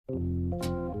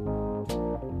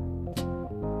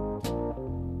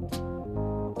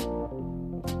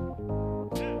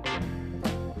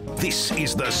This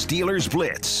is the Steelers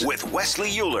Blitz with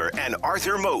Wesley Euler and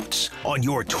Arthur Moats on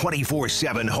your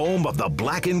 24/7 home of the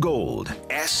black and gold,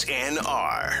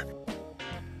 SNR.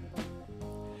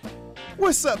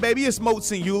 What's up, baby? It's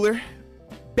Moats and Euler.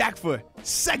 Back for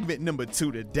segment number 2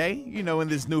 today. You know, in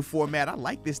this new format, I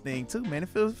like this thing too, man. It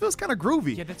feels kind of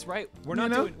groovy. Yeah, that's right. We're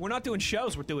not doing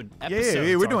shows. We're doing episodes.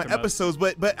 Yeah, we're doing episodes.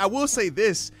 But I will say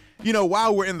this. You know,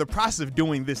 while we're in the process of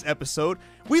doing this episode,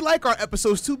 we like our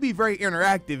episodes to be very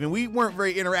interactive, and we weren't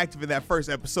very interactive in that first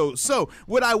episode. So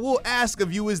what I will ask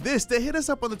of you is this, to hit us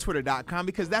up on the Twitter.com,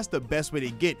 because that's the best way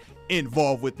to get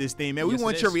involved with this thing, man. We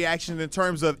want your reactions in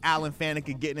terms of Alan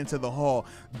Faneca getting into the hall,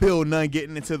 Bill Nunn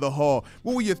getting into the hall.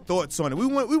 What were your thoughts on it? We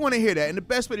want to hear that, and the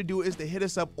best way to do it is to hit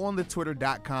us up on the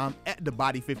Twitter.com at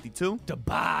TheBody52. The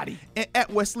Body. And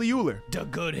at Wesley Euler. The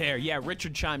good hair. Yeah,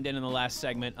 Richard chimed in the last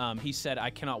segment. He said,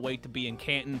 I cannot wait to be in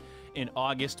Canton in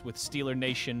August with Steeler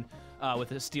Nation,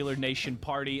 with a Steeler Nation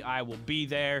party. I will be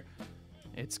there.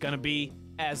 It's going to be,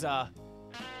 as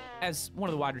one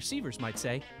of the wide receivers might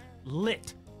say,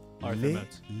 lit. Arthur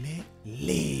Moats.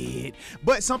 Lit.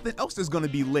 But something else is going to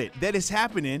be lit that is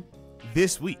happening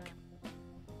this week.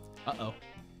 Uh-oh.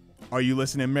 Are you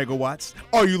listening, Megawatts?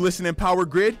 Are you listening, Power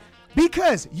Grid?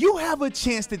 Because you have a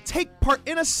chance to take part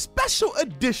in a special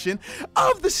edition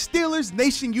of the Steelers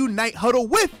Nation Unite Huddle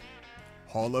with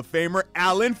Hall of Famer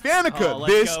Alan Faneca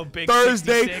this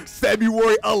Thursday, 66.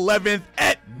 February 11th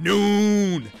at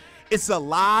noon. It's a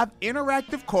live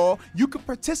interactive call you can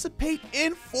participate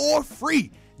in for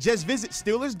free. Just visit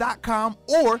Steelers.com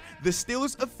or the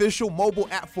Steelers official mobile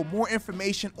app for more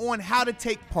information on how to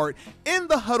take part in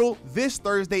the huddle this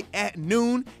Thursday at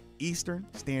noon Eastern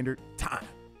Standard Time.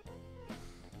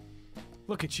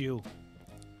 Look at you.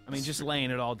 I mean, just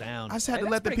laying it all down. I just had to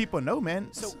let the people know, man.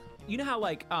 So, you know how,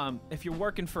 like, if you're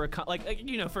working for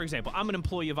for example, I'm an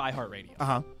employee of iHeartRadio.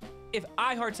 Uh-huh. If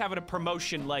iHeart's having a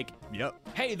promotion like, Yep.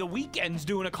 hey, The Weeknd's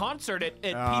doing a concert at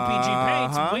PPG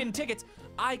Paints, win tickets,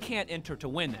 I can't enter to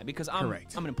win that because I'm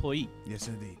an employee. Yes,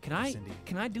 indeed. Can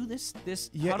I do this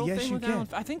Yeah, huddle yes, thing you with can. Alan?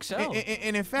 I think so.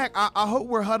 And in fact, I hope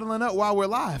we're huddling up while we're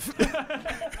live.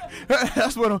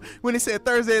 That's what when they said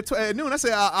Thursday at noon, I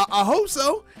said I hope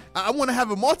so. I want to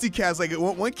have a multicast, like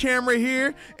one camera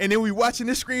here, and then we watching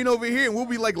this screen over here, and we'll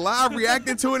be like live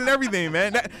reacting to it and everything,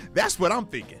 man. That's what I'm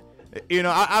thinking. You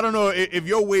know, I don't know if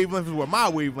your wavelength is what my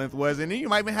wavelength was, and then you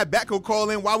might even have Batco call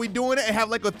in while we doing it and have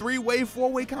like a 3-way,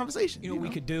 4-way conversation. You know what we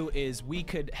could do is we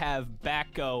could have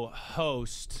Batco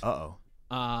host.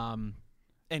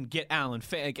 And get Alan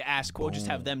ask. We'll just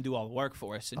have them do all the work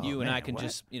for us, and and I can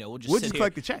just we'll just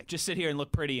collect the check. Just sit here and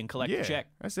look pretty and collect the check.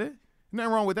 That's it.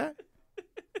 Nothing wrong with that.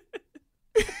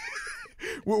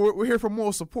 we're here for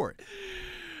moral support.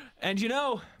 And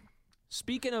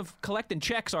speaking of collecting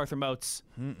checks, Arthur Moats,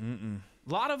 a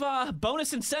lot of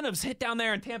bonus incentives hit down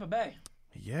there in Tampa Bay.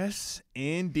 Yes,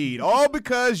 indeed. All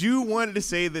because you wanted to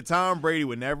say that Tom Brady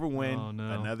would never win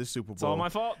another Super Bowl. It's all my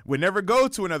fault. Would never go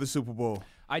to another Super Bowl.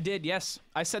 I did, yes.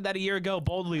 I said that a year ago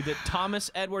boldly, that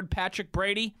Thomas Edward Patrick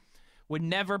Brady would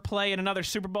never play in another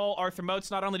Super Bowl. Arthur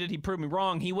Moats, not only did he prove me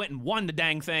wrong, he went and won the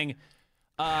dang thing.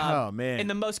 Oh, man. In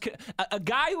the most a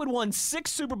guy who had won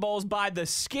 6 Super Bowls by the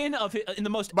skin of his, in the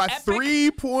most by epic,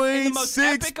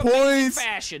 3.6 points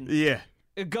fashion. Yeah.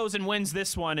 It goes and wins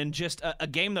this one, and just a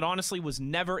game that honestly was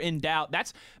never in doubt.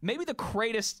 That's maybe the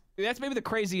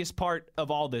craziest part of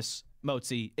all this,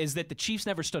 Moatsy, is that the Chiefs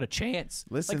never stood a chance.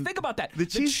 Listen, like, think about that. The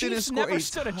Chiefs didn't score never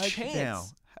stood a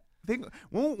chance.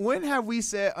 When have we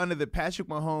said under the Patrick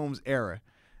Mahomes era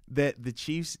that the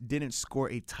Chiefs didn't score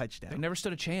a touchdown? They never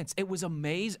stood a chance. It was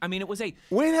amazing. I mean, it was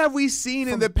When have we seen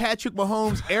in the Patrick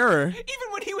Mahomes era,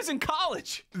 even when he was in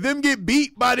college, them get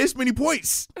beat by this many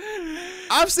points?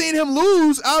 I've seen him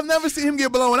lose. I've never seen him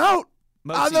get blown out.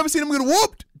 I've never seen him get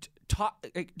whooped.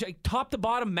 Top to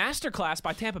bottom masterclass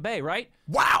by Tampa Bay, right?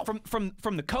 Wow. From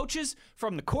the coaches,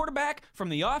 from the quarterback, from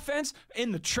the offense,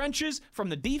 in the trenches, from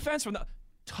the defense, from the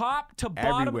top to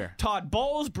bottom. Everywhere. Todd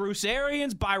Bowles, Bruce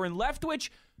Arians, Byron Leftwich.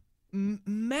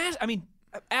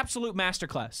 Absolute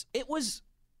masterclass. It was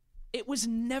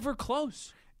never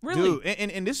close. Really? Dude,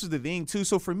 and this was the thing, too.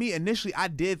 So, for me, initially, I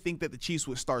did think that the Chiefs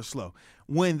would start slow.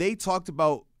 When they talked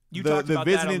about the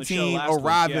visiting team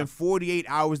arriving 48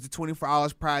 hours to 24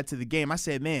 hours prior to the game, I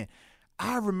said, man,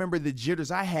 I remember the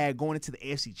jitters I had going into the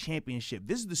AFC Championship.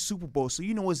 This is the Super Bowl, so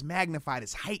it's magnified,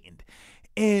 it's heightened.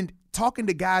 And talking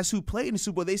to guys who played in the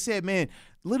Super Bowl, they said, man,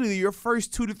 literally your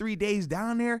first 2 to 3 days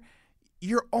down there,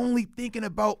 you're only thinking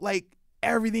about, like,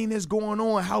 everything that's going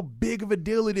on, how big of a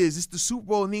deal it is. It's the Super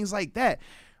Bowl and things like that.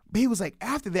 But he was like,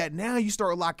 after that, now you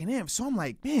start locking in. So I'm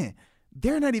like, man,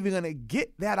 they're not even going to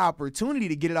get that opportunity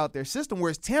to get it out their system.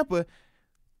 Whereas Tampa,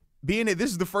 being that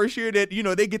this is the first year that,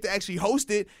 they get to actually host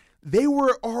it, they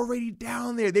were already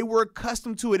down there. They were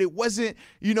accustomed to it. It wasn't,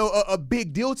 a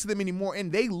big deal to them anymore,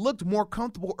 and they looked more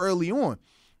comfortable early on.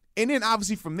 And then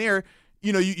obviously from there,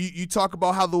 you talk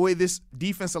about how the way this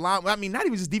defensive line, not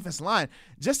even just defensive line,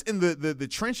 just in the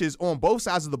trenches on both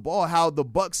sides of the ball, how the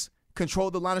Bucs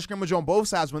controlled the line of scrimmage on both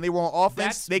sides. When they were on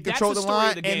offense, they controlled the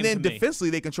line, and then defensively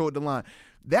they controlled the line.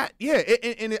 I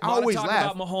always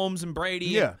laugh about Mahomes and Brady.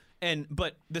 Yeah.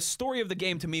 But the story of the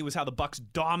game to me was how the Bucs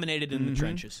dominated in the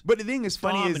trenches. But the thing is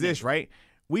funny is this, right?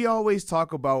 We always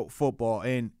talk about football,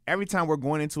 and every time we're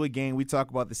going into a game, we talk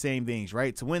about the same things,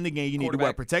 right? To win the game, you need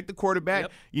to protect the quarterback.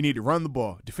 Yep. You need to run the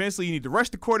ball. Defensively, you need to rush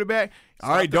the quarterback.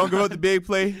 All right, don't give up the big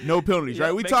play. No penalties,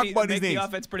 right? We talk about these things. Make the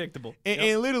offense predictable.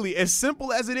 And literally, as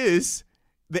simple as it is,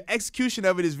 the execution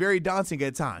of it is very daunting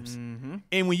at times. Mm-hmm.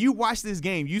 And when you watch this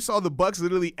game, you saw the Bucs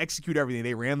literally execute everything.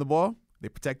 They ran the ball. They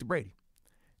protected Brady.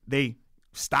 They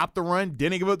stopped the run,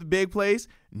 didn't give up the big plays,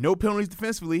 no penalties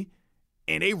defensively,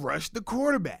 and they rushed the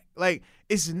quarterback. Like,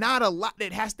 it's not a lot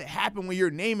that has to happen when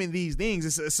you're naming these things.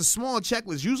 It's a small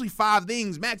checklist, usually 5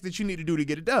 things max that you need to do to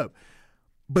get a dub.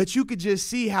 But you could just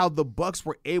see how the Bucs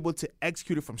were able to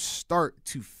execute it from start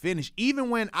to finish. Even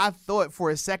when I thought for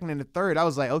a second in the third, I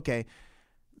was like, okay,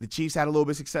 the Chiefs had a little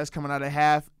bit of success coming out of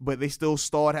half, but they still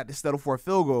stalled, had to settle for a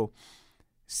field goal.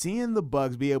 Seeing the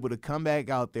Bucs be able to come back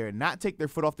out there, not take their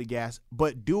foot off the gas,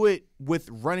 but do it with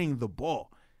running the ball.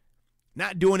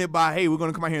 Not doing it by, hey, we're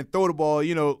going to come out here and throw the ball,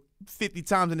 50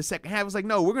 times in the second half. It's like,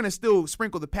 no, we're going to still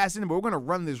sprinkle the pass in, but we're going to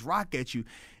run this rock at you.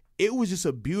 It was just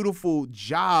a beautiful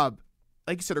job,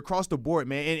 like you said, across the board,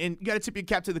 man. And you got to tip your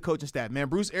cap to the coaching staff, man.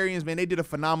 Bruce Arians, man, they did a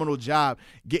phenomenal job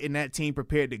getting that team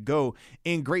prepared to go.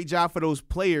 And great job for those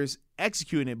players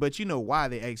executing it. But you know why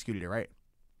they executed it, right?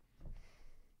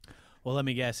 Well, let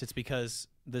me guess. It's because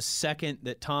the second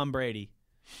that Tom Brady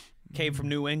came from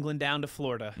New England down to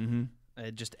Florida,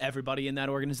 just everybody in that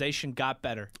organization got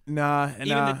better.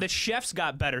 Even the chefs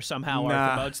got better somehow,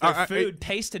 Arthur Moats. Their food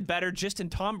tasted better just in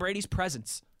Tom Brady's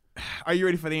presence. Are you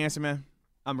ready for the answer, man?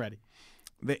 I'm ready.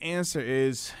 The answer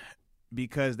is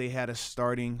because they had a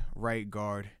starting right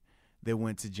guard that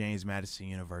went to James Madison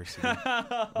University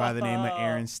by the name of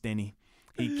Aaron Stinney.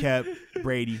 He kept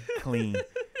Brady clean.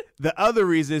 The other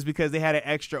reason is because they had an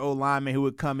extra O-lineman who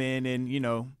would come in and,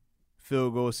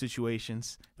 field goal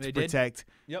situations to protect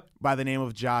by the name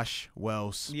of Josh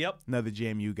Wells. Another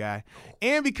JMU guy.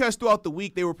 And because throughout the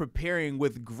week they were preparing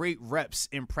with great reps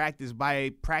in practice by a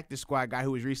practice squad guy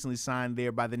who was recently signed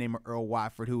there by the name of Earl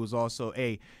Watford, who was also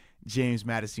a James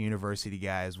Madison University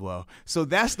guy as well. So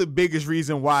that's the biggest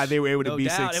reason why they were able to be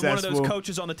successful. And one of those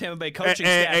coaches on the Tampa Bay coaching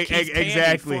staff, Keith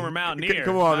Candy, former Mountaineer.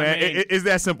 Come on, man. It's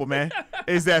that simple, man.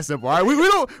 It's that simple. All right, we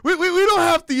don't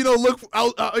have to look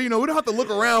out. We don't have to look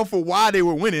around for why they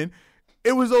were winning.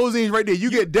 It was those things right there.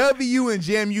 You get W and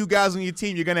JMU guys on your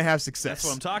team, you're gonna have success. That's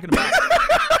what I'm talking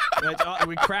about.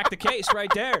 We cracked the case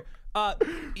right there.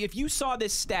 If you saw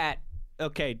this stat,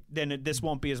 okay, then this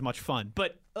won't be as much fun.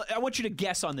 But I want you to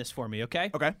guess on this for me, okay?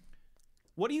 Okay.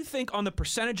 What do you think on the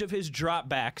percentage of his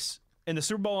dropbacks in the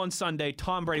Super Bowl on Sunday,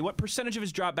 Tom Brady? What percentage of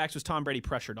his dropbacks was Tom Brady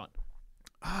pressured on?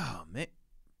 Oh, man.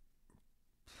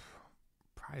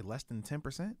 Probably less than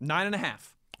 10%. 9.5.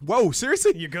 Whoa,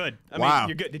 seriously? You're good. I mean,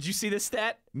 you're good. Did you see this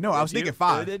stat? No, I was thinking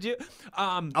 5. Did you?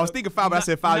 I was thinking 5, but I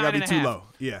said 5 got to be too low.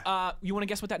 Yeah. You want to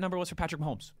guess what that number was for Patrick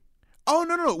Mahomes? Oh,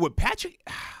 no. With Patrick,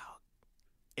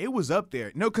 it was up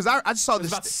there. No, because I saw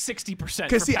this. About 60%.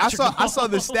 Because see, I saw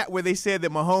the stat where they said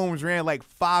that Mahomes ran like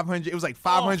 500. It was like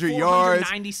 500 yards.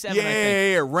 497.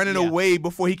 Yeah, running away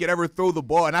before he could ever throw the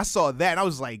ball. And I saw that, and I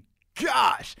was like,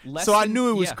 gosh. I knew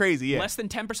it was crazy. Yeah. Less than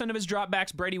 10% of his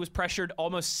dropbacks, Brady was pressured.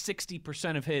 Almost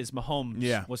 60% of his,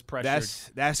 Mahomes was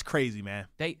pressured. That's crazy, man.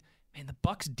 The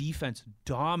Bucs defense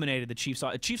dominated the Chiefs.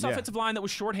 Chiefs offensive line that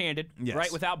was shorthanded,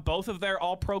 right? Without both of their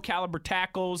all-pro caliber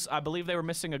tackles. I believe they were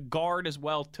missing a guard as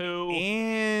well, too.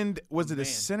 And was it a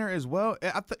center as well?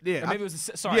 Maybe it was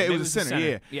the center. Yeah, it was a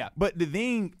center. Yeah. But the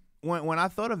thing, when I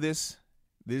thought of this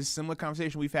similar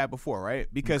conversation we've had before, right?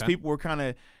 Because people were kind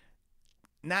of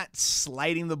not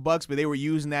slighting the Bucs, but they were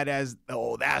using that as,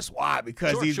 that's why,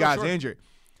 because these guys are injured.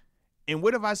 And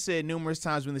what have I said numerous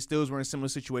times when the Steelers were in similar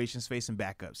situations facing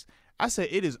backups? I said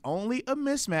it is only a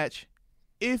mismatch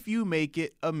if you make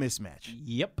it a mismatch.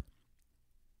 Yep.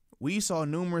 We saw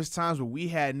numerous times where we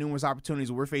had numerous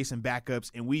opportunities where we're facing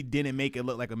backups and we didn't make it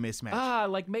look like a mismatch.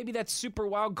 Like maybe that Super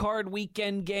Wild Card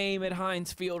weekend game at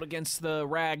Heinz Field against the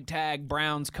ragtag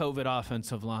Browns COVID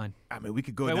offensive line. I mean, we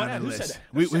could go down the list.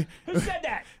 Who said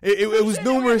that? It was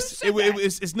numerous.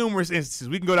 It's numerous instances.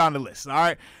 We can go down the list. All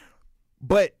right,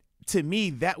 but to me,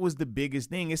 that was the biggest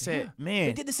thing. It said, man.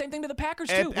 They did the same thing to the Packers,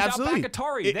 too. Absolutely. Without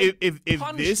Bakhtiari. They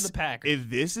punished the Packers. If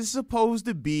this is supposed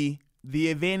to be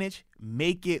the advantage,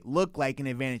 make it look like an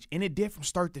advantage. And it did from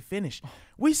start to finish.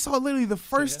 We saw literally the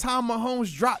first time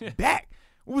Mahomes dropped back.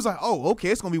 It was like, oh, okay,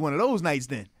 it's going to be one of those nights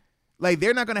then. Like,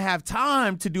 they're not going to have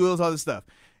time to do those other stuff.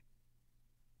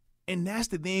 And that's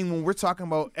the thing when we're talking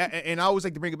about, and I always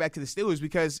like to bring it back to the Steelers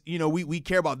because, you know, we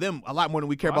care about them a lot more than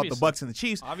we care about the Bucs and the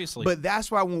Chiefs. Obviously. But that's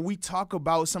why when we talk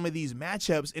about some of these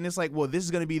matchups, and it's like, well, this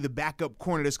is going to be the backup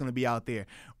corner that's going to be out there,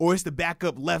 or it's the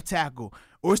backup left tackle,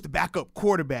 or it's the backup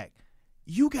quarterback.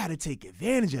 You got to take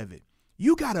advantage of it.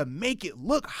 You got to make it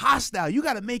look hostile. You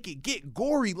got to make it get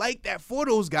gory like that for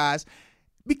those guys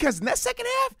because in that second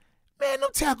half, man,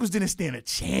 them tackles didn't stand a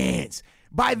chance.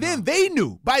 By then, they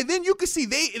knew. By then, you could see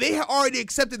they had already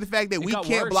accepted the fact that we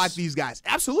can't block these guys.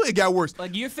 Absolutely, it got worse.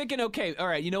 Like, you're thinking, okay, all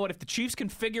right, you know what? If the Chiefs can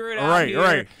figure it out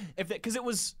here. Because it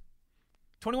was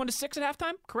 21-6 at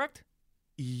halftime, correct?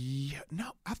 Yeah,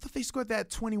 no, I thought they scored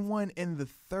that 21 in the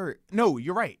third. No,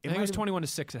 you're right. I think it was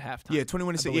 21-6 at halftime. Yeah,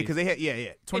 21-6. Yeah, because they had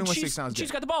 21-6 sounds good.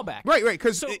 Chiefs got the ball back. Right,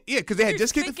 because they had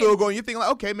just kicked the field goal, and you're thinking like,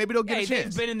 okay, maybe they'll get a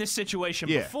chance. They've been in this situation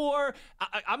before.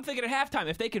 I'm thinking at halftime,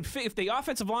 if the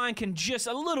offensive line can just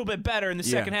a little bit better in the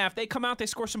second half, they come out, they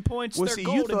score some points. Well, they're see,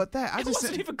 golden. you thought that. It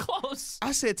wasn't even close.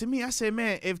 I said,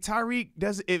 man, if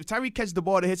Tyreek catches the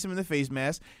ball that hits him in the face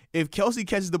mask, if Kelsey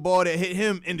catches the ball that hit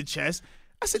him in the chest.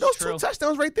 I said, those two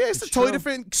touchdowns right there, it's a totally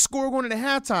different score going into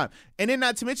halftime. And then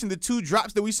not to mention the two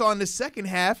drops that we saw in the second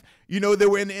half, you know, they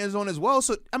were in the end zone as well.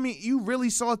 So, I mean, you really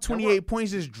saw 28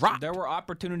 points just drop. There were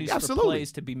opportunities for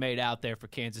plays to be made out there for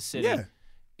Kansas City.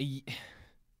 Yeah.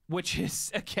 Which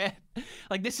is, again,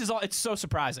 like this is all, it's so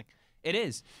surprising. It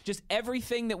is. Just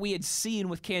everything that we had seen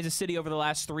with Kansas City over the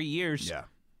last 3 years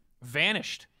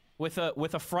vanished with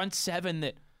a front seven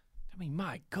that, I mean,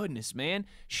 my goodness, man.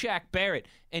 Shaq Barrett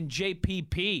and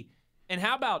JPP. And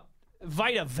how about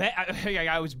Vita Vea?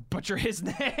 I always butcher his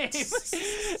name.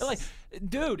 Like,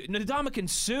 dude, Ndamukong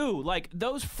Suh. Like,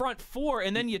 those front four.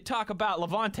 And then you talk about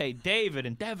Levante David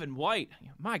and Devin White.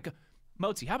 My God.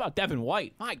 Motzi, how about Devin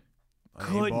White? My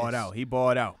goodness. He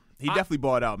balled out. He definitely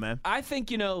balled out, man. I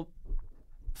think,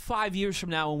 5 years from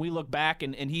now when we look back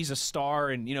and he's a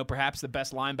star and, perhaps the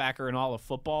best linebacker in all of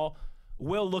football,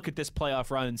 we'll look at this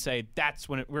playoff run and say that's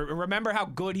when remember how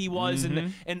good he was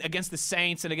and against the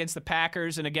Saints and against the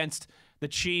Packers and against the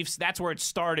Chiefs. That's where it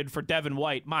started for Devin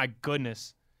White. My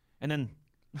goodness. And then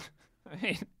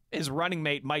his running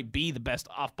mate might be the best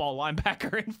off-ball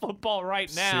linebacker in football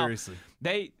right now. Seriously.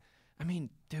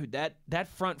 Dude, that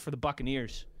front for the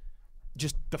Buccaneers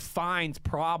just defines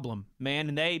problem, man.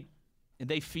 And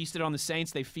they feasted on the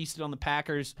Saints. They feasted on the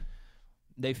Packers.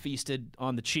 They feasted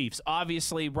on the Chiefs.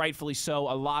 Obviously, rightfully so,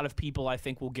 a lot of people, I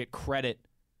think, will get credit.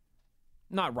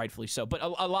 Not rightfully so, but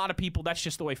a lot of people, that's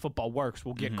just the way football works,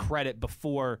 will get credit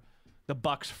before the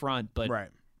Bucs front. But,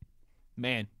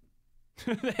 man,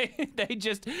 they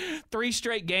just, 3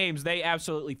 straight games, they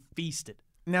absolutely feasted.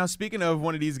 Now, speaking of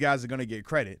one of these guys that are going to get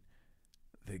credit,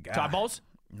 the guy. Todd Bowles?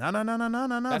 No.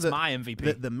 That's my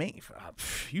MVP. The main,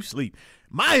 you sleep.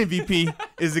 My MVP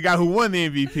is the guy who won the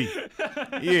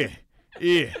MVP.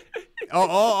 Yeah.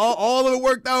 All of it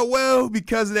worked out well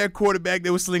because of that quarterback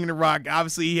that was slinging the rock.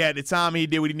 Obviously, he had the time and he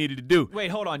did what he needed to do.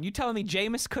 Wait, hold on. You telling me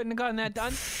Jameis couldn't have gotten that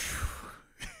done?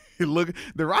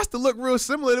 The roster looked real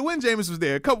similar to when Jameis was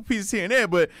there. A couple pieces here and there,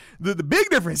 but the big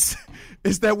difference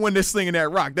is that one that's slinging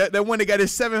that rock. That one that got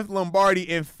his 7th Lombardi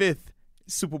and 5th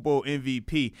Super Bowl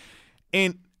MVP.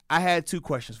 And I had 2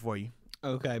 questions for you.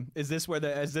 Okay. Is this where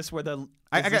the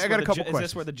I got a couple questions. Is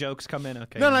this where the jokes come in?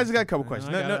 Okay. No, I just got a couple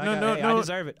questions. No. I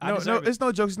deserve it. It's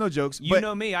no jokes. You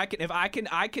know me. I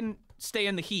can stay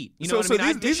in the heat. You know what I mean?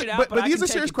 I dish it out, but these are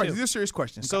serious questions. These are serious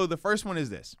questions. Okay. So the first one is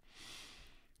this.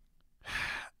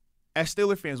 As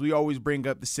Steeler fans, we always bring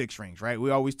up the 6 rings, right?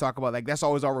 We always talk about, like, that's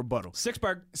always our rebuttal.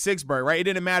 6-bird, right? It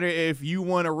didn't matter if you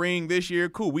won a ring this year.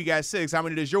 Cool, we got 6. How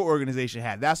many does your organization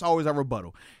have? That's always our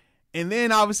rebuttal. And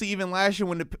then, obviously, even last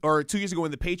year or 2 years ago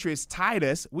when the Patriots tied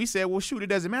us, we said, well, shoot, it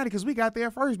doesn't matter because we got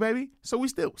there first, baby. So we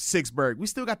still 6-bird. We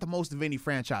still got the most of any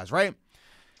franchise, right?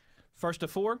 First to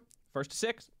 4, first to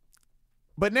 6.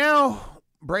 But now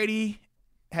Brady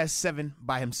has 7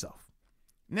 by himself.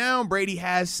 Now Brady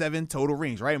has 7 total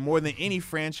rings, right? More than any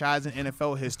franchise in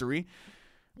NFL history.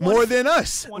 More than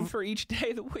us. 1 for each day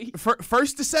of the week.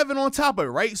 First to 7 on top of it,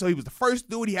 right? So he was the first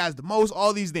dude. He has the most,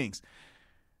 all these things.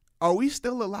 Are we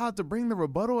still allowed to bring the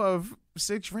rebuttal of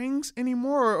 6 rings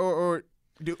anymore, or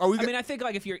are we? I think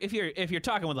like if you're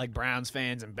talking with like Browns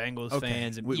fans and Bengals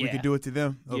fans, and we could do it to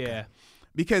them. Okay. Yeah.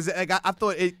 Because like, I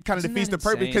thought it kind of defeats the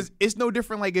purpose, because it's no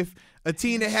different like if a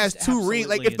team that has 2 rings,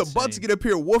 like if the Bucks get up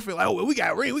here woofing like, oh, we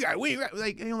got ring,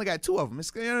 like they only got 2 of them.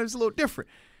 It's a little different.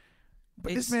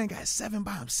 But this man got 7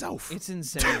 by himself. It's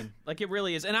insane. Like, it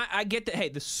really is. And I get that, hey,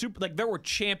 there were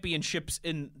championships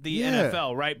in the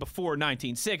NFL, right, before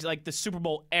 1960. Like, the Super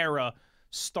Bowl era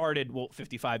started,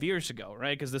 55 years ago,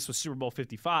 right, because this was Super Bowl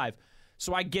 55.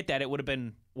 So I get that. It would have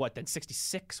been, then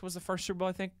 66 was the first Super Bowl,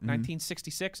 I think,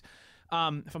 1966. If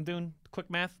I'm doing quick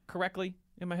math correctly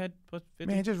in my head. 50?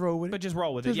 Man, just roll with it. But just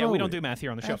roll with it. Yeah, we don't do math here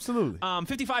on the show. Absolutely.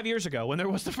 55 years ago, when there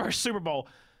was the first Super Bowl,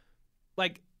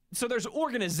 like, so there's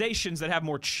organizations that have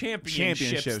more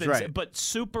championships than, right. But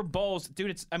Super Bowls, dude,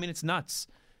 it's nuts.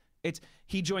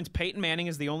 He joins Peyton Manning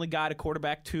as the only guy to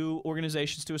quarterback 2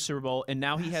 organizations to a Super Bowl, and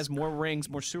now he has more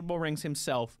Super Bowl rings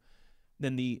himself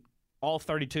than all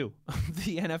 32 of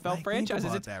the NFL franchises.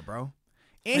 Think about that, bro.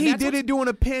 And he did it during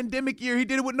a pandemic year. He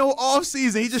did it with no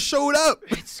offseason. He just showed up.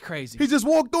 It's crazy. He just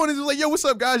walked on and was like, yo, what's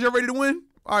up, guys? Y'all ready to win?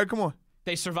 All right, come on.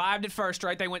 They survived at first,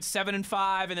 right? They went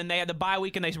 7-5, and then they had the bye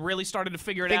week, and they really started to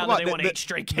figure it out, and they won 8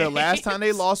 straight games. The last time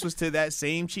they lost was to that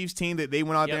same Chiefs team that they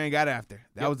went out there and got after.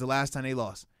 That was the last time they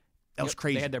lost. That was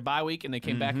crazy. They had their bye week, and they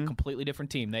came back a completely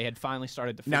different team. They had finally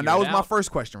started to figure it out. Now, that was my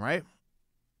first question, right?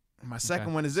 My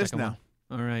second one is this now.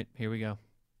 All right, here we go.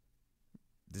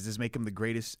 Does this make him the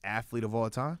greatest athlete of all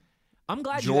time? I'm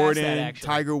glad you asked that, actually. Jordan,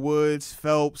 Tiger Woods,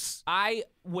 Phelps. I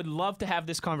would love to have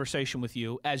this conversation with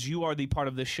you, as you are the part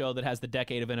of this show that has the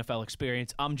decade of NFL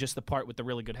experience. I'm just the part with the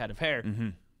really good head of hair.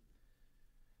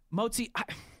 Motzi,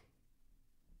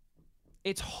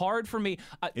 it's hard for me.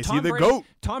 Is he the GOAT?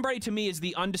 Tom Brady, to me, is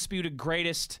the undisputed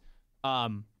greatest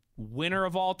winner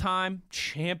of all time,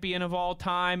 champion of all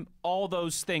time, all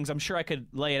those things. I'm sure I could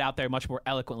lay it out there much more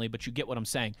eloquently, but you get what I'm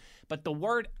saying. But the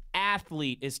word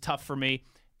athlete is tough for me,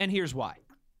 and here's why.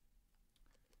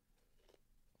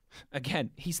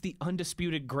 Again, he's the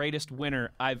undisputed greatest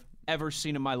winner I've ever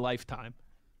seen in my lifetime.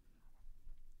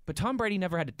 But Tom Brady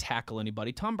never had to tackle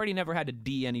anybody. Tom Brady never had to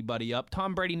D anybody up.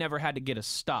 Tom Brady never had to get a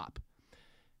stop.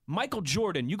 Michael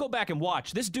Jordan, you go back and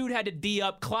watch. This dude had to D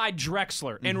up Clyde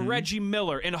Drexler and Reggie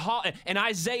Miller and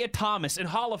Isaiah Thomas and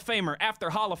Hall of Famer after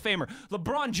Hall of Famer.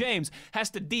 LeBron James has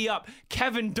to D up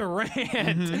Kevin Durant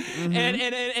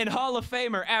and Hall of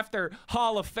Famer after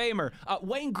Hall of Famer.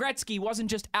 Wayne Gretzky wasn't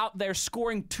just out there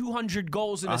scoring 200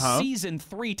 goals in a season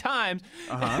 3 times.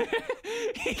 I'm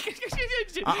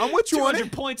with you on it.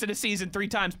 200 points in a season 3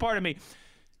 times, pardon me.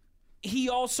 He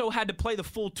also had to play the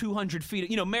full 200 feet.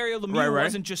 You know, Mario Lemieux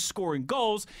wasn't just scoring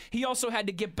goals. He also had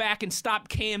to get back and stop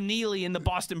Cam Neely and the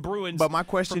Boston Bruins. But my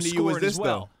question to you is this,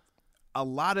 though. A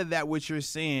lot of that, what you're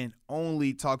saying,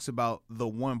 only talks about the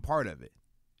one part of it.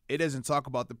 It doesn't talk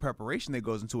about the preparation that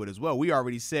goes into it as well. We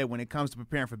already said when it comes to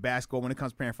preparing for basketball, when it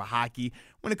comes to preparing for hockey,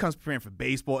 when it comes to preparing for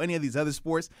baseball, any of these other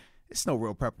sports, it's no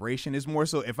real preparation. It's more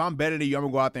so if I'm better than you, I'm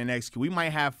going to go out there and execute. We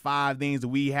might have 5 things that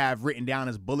we have written down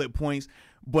as bullet points,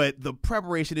 but the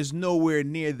preparation is nowhere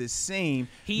near the same,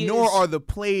 nor are the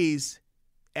plays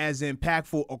as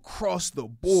impactful across the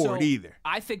board either.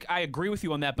 I think I agree with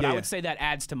you on that, but I would say that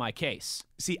adds to my case.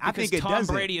 See, I think it doesn't.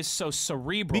 Tom Brady is so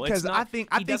cerebral. Because I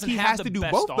think he has to do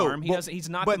both, though. He's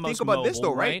not the most mobile, but think about this,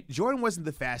 though, right? Jordan wasn't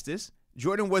the fastest.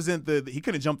 Jordan wasn't he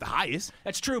couldn't jump the highest.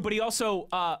 That's true, but he also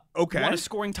won a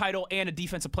scoring title and a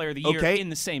defensive player of the year in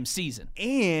the same season.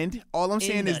 And all I'm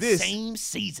saying is this. Same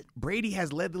season. Brady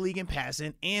has led the league in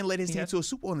passing and led his team to a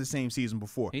Super Bowl in the same season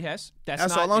before. He has.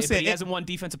 That's all I'm saying. He hasn't won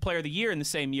defensive player of the year in the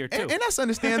same year, too. And that's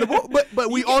understandable. but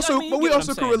we also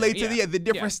can relate to the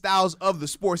different styles of the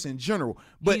sports in general.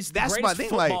 But that's my thing.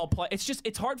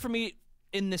 It's hard for me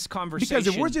in this conversation. Because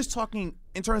if we're just talking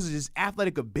in terms of just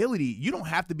athletic ability, you don't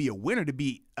have to be a winner to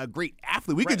be a great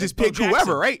athlete. We could just pick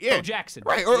whoever, right? Yeah. Bo Jackson.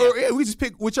 Right. Or we just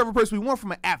pick whichever person we want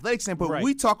from an athletic standpoint. Right.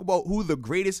 We talk about who the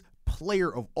greatest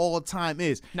player of all time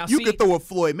is. Now, you could throw a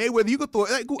Floyd Mayweather. You could throw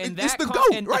it's the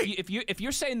GOAT, and right? If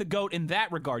you're saying the GOAT in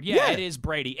that regard, it is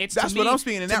Brady. That's what I'm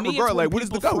speaking in that regard. Like, what is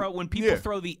the GOAT? When people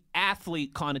throw the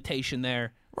athlete connotation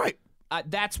there, right?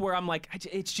 That's where I'm like,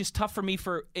 it's just tough for me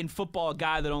in football, a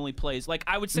guy that only plays. Like,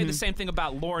 I would say the same thing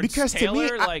about Lawrence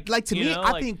Taylor.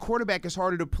 I think quarterback is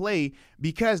harder to play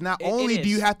because not only do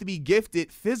you have to be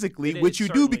gifted physically, which you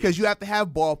do because you have to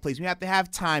have ball placement, you have to have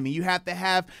timing, you have to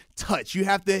have touch, you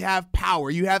have to have power,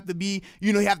 you have to be,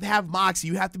 you have to have moxie,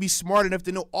 you have to be smart enough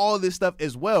to know all of this stuff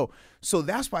as well. So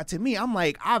that's why, to me, I'm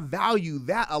like, I value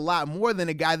that a lot more than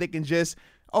a guy that can just,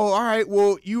 oh, all right,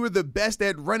 well, you were the best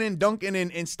at running, dunking,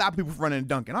 and stop people from running and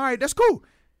dunking. All right, that's cool.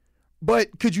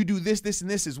 But could you do this, this, and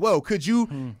this as well? Could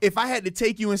you, if I had to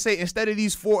take you and say, instead of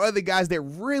these 4 other guys that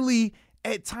really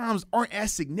at times aren't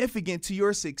as significant to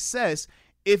your success,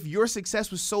 if your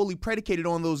success was solely predicated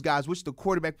on those guys, which the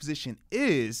quarterback position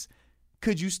is,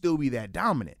 could you still be that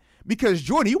dominant? Because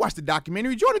Jordan, you watched the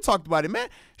documentary, Jordan talked about it, man.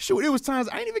 Shoot, it was times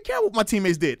I didn't even care what my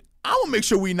teammates did. I want to make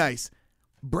sure we nice.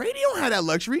 Brady don't have that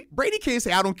luxury. Brady can't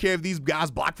say, I don't care if these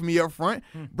guys block for me up front.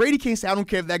 Brady can't say, I don't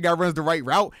care if that guy runs the right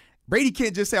route. Brady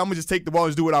can't just say, I'm going to just take the ball and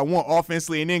just do what I want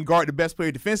offensively and then guard the best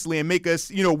player defensively and make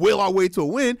us, will our way to a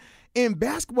win. In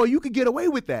basketball, you could get away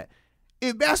with that.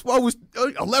 If basketball was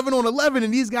 11 on 11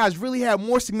 and these guys really had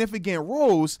more significant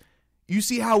roles, you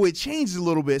see how it changes a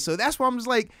little bit. So that's why I'm just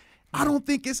like, I don't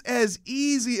think it's as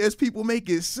easy as people make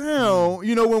it sound,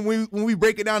 when we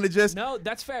break it down to just no,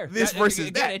 that's fair. This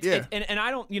versus that. And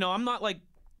I don't, I'm not like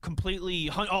completely,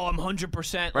 I'm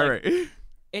 100%. Right.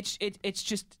 It's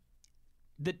just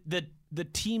the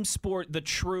team sport, the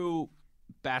true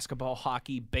basketball,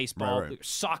 hockey, baseball,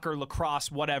 soccer,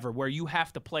 lacrosse, whatever, where you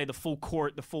have to play the full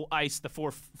court, the full ice, the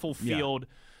full field.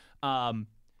 But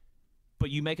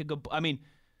you make a good. I mean,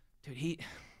 dude, he's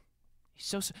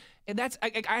so. And that's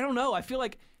I don't know. I feel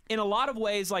like in a lot of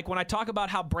ways, like when I talk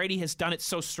about how Brady has done it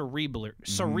so cerebrally,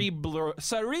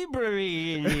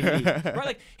 right?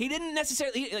 Like he didn't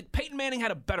necessarily. Like Peyton Manning had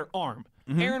a better arm.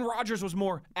 Aaron Rodgers was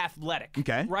more athletic.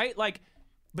 Okay. Right? Like.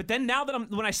 But then now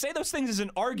that when I say those things as an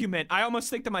argument, I almost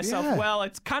think to myself, well,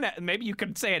 it's kind of, maybe you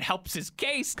could say it helps his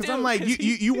case. Because I'm like,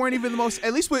 you weren't even the most,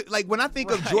 at least with, like, when I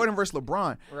think of Jordan versus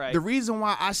LeBron, the reason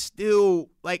why I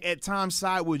still, like, at times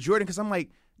side with Jordan, because I'm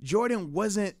like, Jordan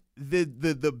wasn't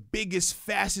the biggest,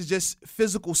 fastest, just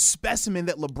physical specimen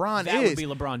that LeBron is. That would be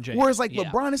LeBron James. Whereas, like,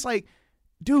 LeBron is like,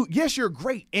 dude, yes, you're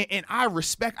great. And I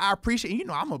appreciate,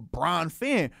 I'm a Bron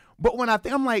fan. But when I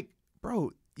think, I'm like,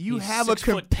 bro, you have a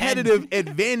competitive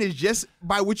advantage just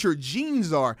by what your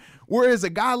genes are. Whereas a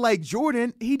guy like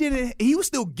Jordan, he was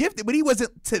still gifted, but he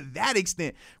wasn't to that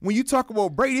extent. When you talk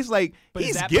about Brady, it's like, but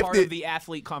he's is that gifted. Part of the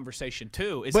athlete conversation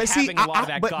too? Is having a lot of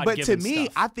that God-given But to me,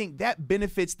 stuff. I think that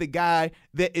benefits the guy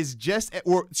that is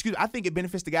I think it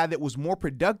benefits the guy that was more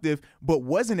productive but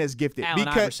wasn't as gifted. Allen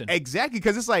Iverson. Exactly,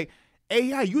 because it's like, hey,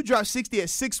 yeah, you dropped 60 at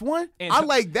 6'1". I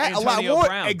like that Antonio a lot more.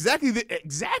 Brown.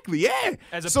 Exactly, yeah.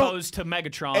 As opposed to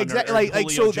Megatron. Exactly, or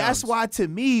so Jones. that's why, to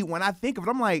me, when I think of it,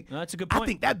 I'm like, that's a good point. I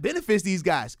think that benefits these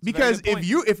guys because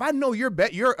if I know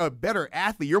you're a better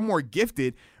athlete, you're more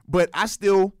gifted, but I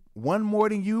still won more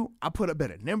than you, I put up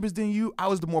better numbers than you, I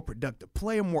was the more productive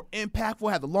player, more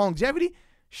impactful, had the longevity.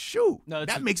 Shoot,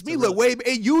 that makes me look way.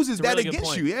 It uses that really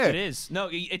against you. Yeah, it is. No,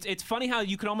 it's funny how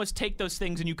you can almost take those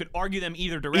things and you could argue them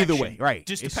either direction. Either way, right?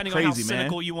 Just depending on how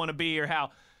cynical you want to be or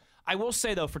how. I will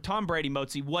say though, for Tom Brady,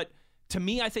 Motzi, what to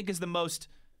me I think is the most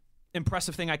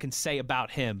impressive thing I can say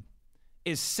about him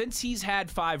is since he's had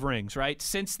 5 rings, right?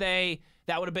 Since that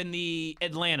would have been the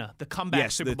Atlanta, the comeback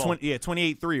Super Bowl.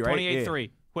 28-3, right?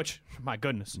 28-3. Which, my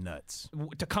goodness, nuts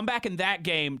to come back in that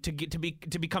game to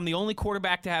become the only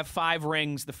quarterback to have 5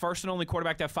 rings, the first and only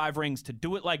quarterback to have 5 rings, to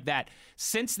do it like that.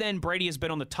 Since then, Brady has been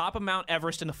on the top of Mount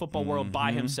Everest in the football world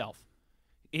by himself.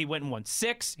 He went and won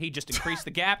 6. He just increased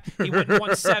the gap. He went and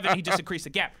won 7. He just increased the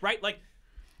gap. Right? Like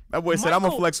that boy said, I'm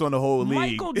gonna flex on the whole league.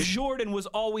 Michael Jordan was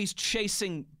always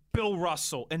chasing Bill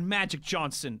Russell and Magic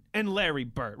Johnson and Larry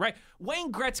Bird, right?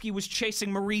 Wayne Gretzky was chasing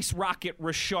Maurice Rocket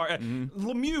Richard.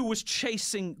 Lemieux was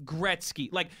chasing Gretzky.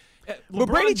 But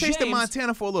Brady chased in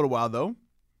Montana for a little while, though.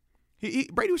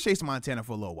 Brady was chasing Montana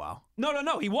for a little while.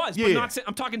 No, he was. Yeah, but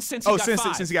I'm talking since he got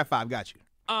 5. Since he got 5, got you.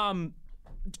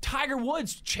 Tiger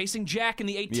Woods chasing Jack in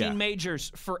the 18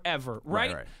 majors forever,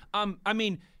 right? I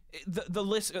mean, the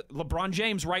list. LeBron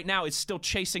James right now is still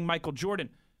chasing Michael Jordan.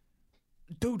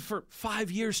 Dude, for 5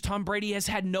 years, Tom Brady has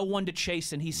had no one to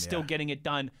chase, and he's still getting it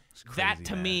done. Crazy, that,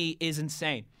 to me, is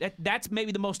insane. That's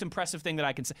maybe the most impressive thing that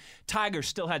I can say. Tiger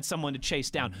still had someone to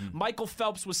chase down. Michael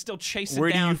Phelps was still chasing down.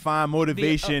 Where do you find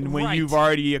motivation when you've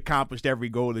already accomplished every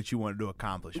goal that you wanted to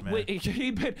accomplish, man?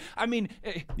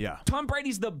 Tom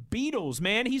Brady's the Beatles,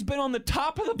 man. He's been on the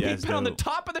top of the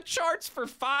top of the charts for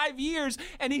 5 years,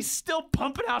 and he's still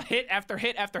pumping out hit after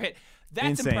hit after hit.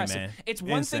 That's insane, impressive. Man. It's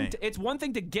one thing. It's one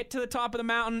thing to get to the top of the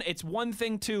mountain. It's one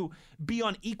thing to be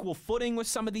on equal footing with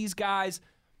some of these guys.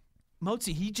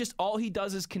 Motzi, all he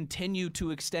does is continue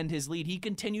to extend his lead. He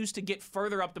continues to get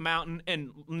further up the mountain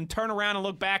and turn around and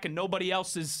look back, and nobody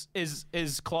else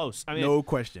is close. I mean, no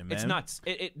question, man. It's nuts.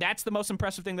 That's the most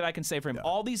impressive thing that I can say for him. Yeah.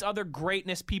 All these other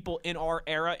greatness people in our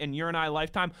era, in your and I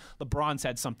lifetime, LeBron's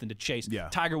had something to chase. Yeah.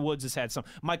 Tiger Woods has had some.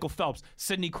 Michael Phelps,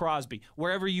 Sidney Crosby,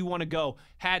 wherever you want to go,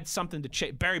 had something to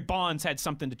chase. Barry Bonds had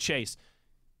something to chase.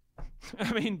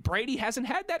 I mean, Brady hasn't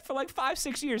had that for like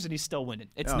 5-6 years, and he's still winning.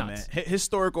 It's nuts. Man.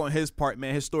 Historic on his part,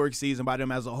 man. Historic season by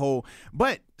them as a whole.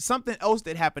 But something else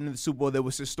that happened in the Super Bowl that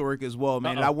was historic as well,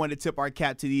 man. And I want to tip our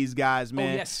cap to these guys,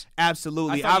 man. Oh, yes.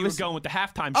 Absolutely. I thought you were going with the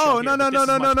halftime show. Oh,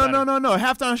 no.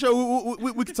 Halftime show,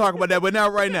 we can talk about that, but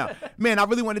not right now. Man, I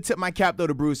really want to tip my cap, though,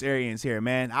 to Bruce Arians here,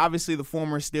 man. Obviously, the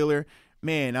former Steeler,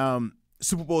 man,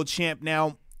 Super Bowl champ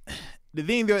now. The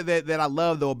thing that I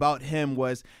love, though, about him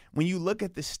was when you look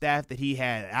at the staff that he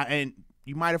had, and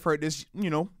you might have heard this,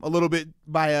 a little bit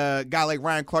by a guy like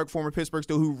Ryan Clark, former Pittsburgh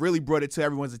Steelers, who really brought it to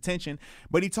everyone's attention.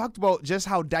 But he talked about just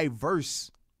how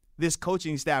diverse this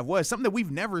coaching staff was, something that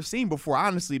we've never seen before,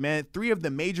 honestly, man. 3 of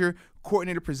the major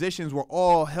coordinator positions were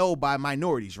all held by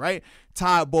minorities, right?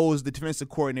 Todd Bowles, the defensive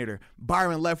coordinator,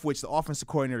 Byron Leftwich, the offensive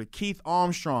coordinator, Keith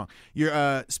Armstrong,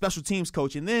 your special teams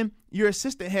coach, and then your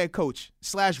assistant head coach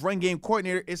 / run game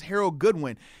coordinator is Harold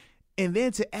Goodwin. And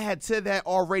then to add to that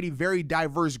already very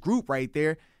diverse group right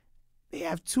there, they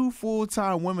have 2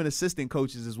 full-time women assistant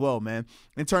coaches as well, man.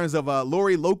 In terms of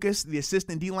Lori Locust, the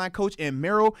assistant D-line coach, and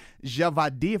Meryl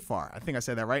Javadifar. I think I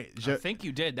said that right. I think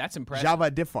you did. That's impressive.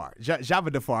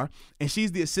 Javadifar. And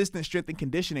she's the assistant strength and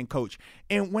conditioning coach.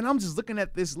 And when I'm just looking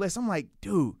at this list, I'm like,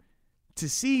 dude, to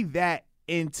see that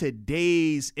in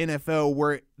today's NFL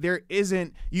where there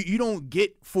isn't – you don't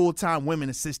get full-time women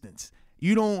assistants.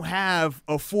 You don't have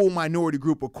a full minority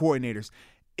group of coordinators.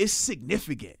 It's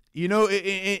significant.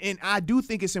 And I do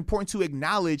think it's important to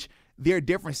acknowledge their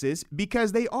differences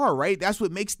because they are, right? That's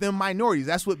what makes them minorities.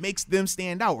 That's what makes them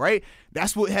stand out, right?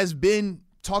 That's what has been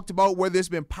talked about, whether it's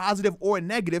been positive or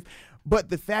negative. But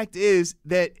the fact is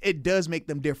that it does make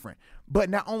them different. But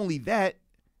not only that,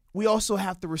 we also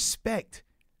have to respect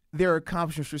their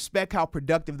accomplishments, respect how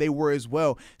productive they were as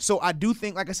well. So I do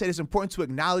think, like I said, it's important to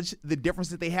acknowledge the difference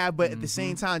that they have, but at the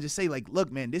same time, just say, like,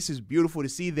 look, man, this is beautiful to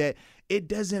see that it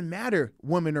doesn't matter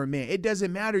woman or man. It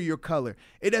doesn't matter your color.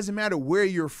 It doesn't matter where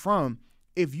you're from.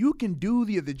 If you can do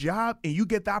the job and you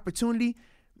get the opportunity,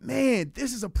 man,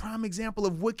 this is a prime example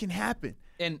of what can happen.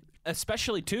 And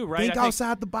especially, too, right? Think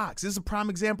outside the box. This is a prime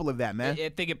example of that, man. I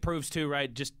think it proves, too,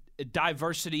 right, just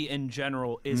diversity in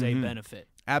general is a benefit.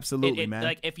 Absolutely, man.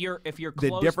 Like if you're closed,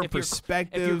 the different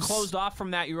perspectives. If you're closed off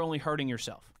from that, you're only hurting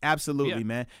yourself. Absolutely,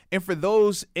 man. And for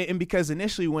those, and because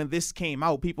initially when this came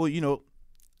out, people,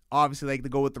 obviously like to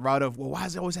go with the route of, well, why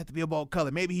does it always have to be about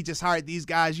color? Maybe he just hired these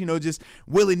guys, just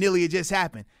willy-nilly. It just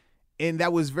happened. And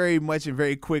that was very much and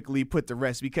very quickly put to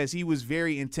rest because he was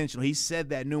very intentional. He said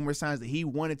that numerous times that he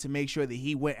wanted to make sure that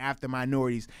he went after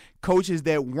minorities, coaches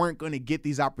that weren't going to get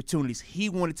these opportunities. He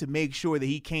wanted to make sure that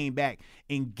he came back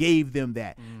and gave them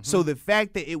that. So the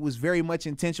fact that it was very much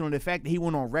intentional and the fact that he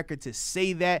went on record to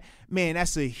say that, man,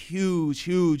 that's a huge,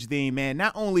 huge thing, man.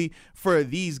 Not only for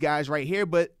these guys right here,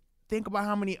 but think about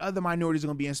how many other minorities are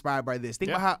going to be inspired by this.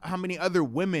 Think about how many other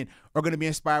women are going to be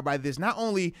inspired by this. Not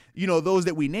only, those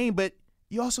that we named, but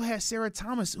you also had Sarah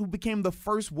Thomas, who became the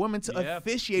first woman to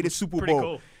officiate a Super Bowl.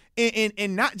 Cool.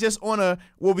 And not just on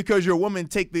because you're a woman,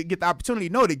 get the opportunity.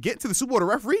 No, to get to the Super Bowl, the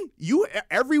referee,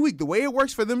 every week, the way it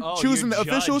works for them choosing the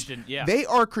officials, they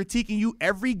are critiquing you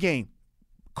every game.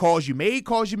 Calls you made,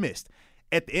 calls you missed.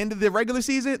 At the end of the regular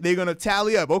season, they're going to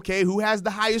tally up, okay, who has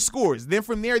the highest scores. Then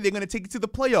from there, they're going to take it to the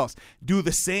playoffs. Do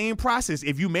the same process.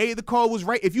 If you made the call was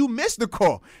right, if you missed the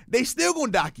call, they still going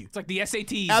to dock you. It's like the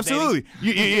SATs, absolutely.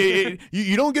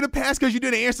 You don't get a pass because you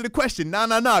didn't answer the question. No.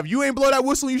 If you ain't blow that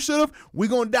whistle you should have, we're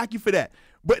going to dock you for that.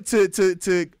 But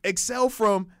to excel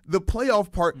from the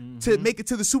playoff part to make it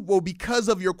to the Super Bowl because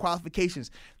of your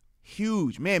qualifications,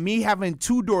 huge. Man, me having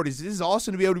 2 daughters, this is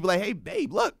awesome to be able to be like, hey,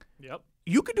 babe, look. Yep.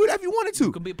 You could do that if you wanted to.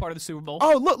 You could be a part of the Super Bowl.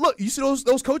 Oh, look. You see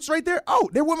those coaches right there? Oh,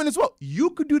 they're women as well.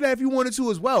 You could do that if you wanted to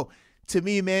as well. To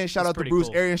me, man, shout out to Bruce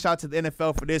Arians. Shout out to the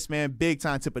NFL for this, man. Big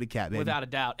time tip of the cap, man. Without a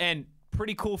doubt. And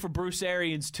pretty cool for Bruce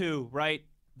Arians, too, right?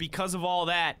 Because of all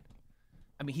that,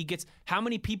 I mean, how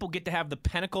many people get to have the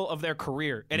pinnacle of their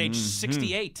career at age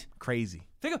 68? Crazy.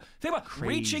 Think about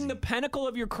reaching the pinnacle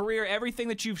of your career, everything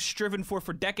that you've striven for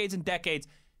decades and decades,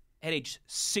 at age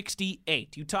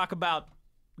 68. You talk about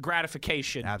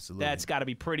gratification. Absolutely. That's got to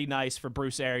be pretty nice for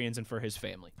Bruce Arians and for his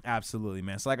family. Absolutely,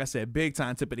 man. So like I said, big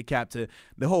time tip of the cap to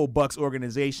the whole Bucs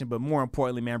organization, but more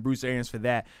importantly, man, Bruce Arians for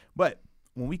that. But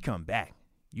when we come back,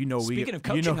 Speaking of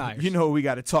coaching hires. You know what we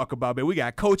got to talk about, but we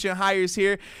got coaching hires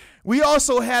here. We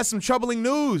also had some troubling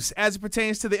news as it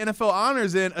pertains to the NFL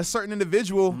honors and a certain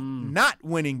individual not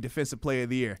winning Defensive Player of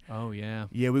the Year. Oh, yeah.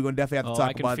 Yeah, we're going to definitely have to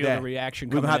talk about that. I can feel the reaction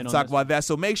coming in. We're going to have to talk about that.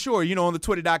 So make sure, on the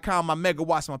Twitter.com, my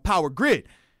Megawatts, my Power Grid,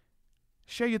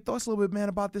 share your thoughts a little bit, man,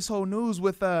 about this whole news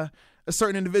with a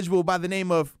certain individual by the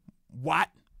name of Watt,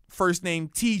 first name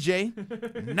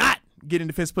TJ, not getting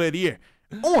Defensive Player of the Year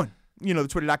on, the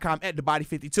Twitter.com at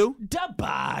TheBody52. The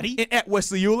Body. And at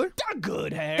Wesley Euler. The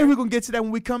Good Hair. And we're going to get to that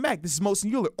when we come back. This is Moats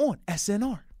and Euler on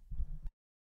SNR.